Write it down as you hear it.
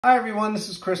Hi everyone, this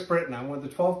is Chris Britton. I'm one of the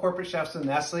 12 corporate chefs in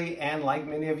Nestle, and like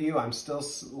many of you, I'm still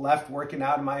left working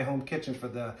out in my home kitchen for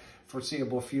the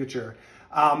foreseeable future.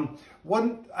 I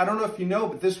don't know if you know,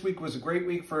 but this week was a great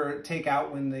week for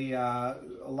takeout when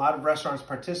a lot of restaurants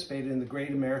participated in the Great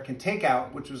American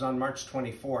Takeout, which was on March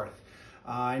 24th.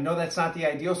 I know that's not the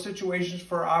ideal situation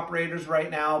for operators right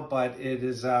now, but it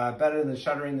is better than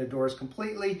shuttering the doors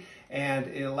completely, and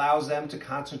it allows them to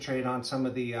concentrate on some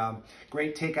of the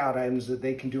great takeout items that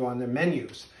they can do on their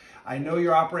menus. I know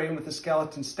you're operating with a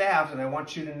skeleton staff, and I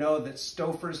want you to know that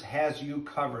Stouffer's has you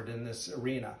covered in this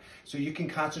arena. So you can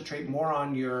concentrate more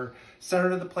on your center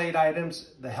of the plate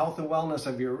items, the health and wellness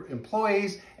of your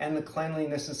employees, and the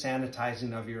cleanliness and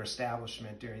sanitizing of your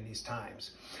establishment during these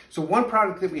times. So one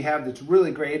product that we have that's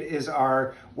really great is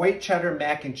our white cheddar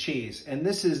mac and cheese. And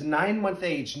this is 9-month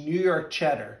aged New York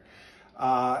cheddar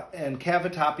and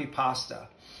cavatappi pasta.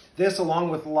 This,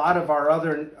 along with a lot of our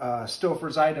other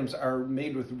Stouffer's items, are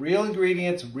made with real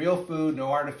ingredients, real food,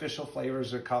 no artificial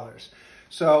flavors or colors.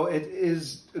 So it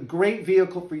is a great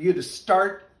vehicle for you to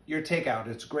start your takeout.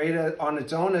 It's great on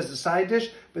its own as a side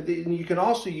dish, but then you can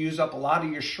also use up a lot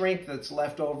of your shrink that's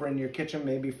left over in your kitchen,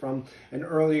 maybe from an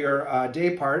earlier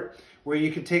day part, where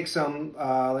you could take some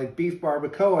like beef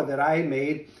barbacoa that I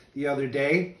made the other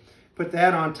day, put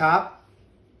that on top,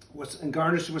 and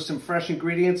garnish with some fresh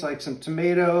ingredients like some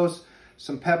tomatoes,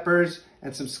 some peppers,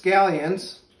 and some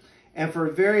scallions. And for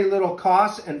very little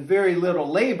cost and very little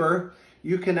labor,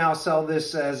 you can now sell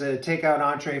this as a takeout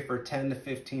entree for $10 to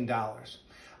 $15.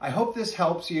 I hope this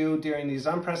helps you during these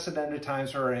unprecedented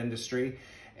times for our industry.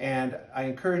 And I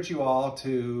encourage you all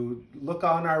to look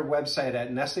on our website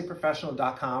at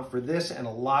nestleprofessional.com for this and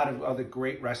a lot of other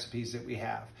great recipes that we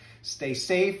have. Stay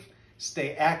safe,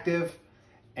 stay active,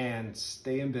 and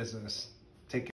stay in business.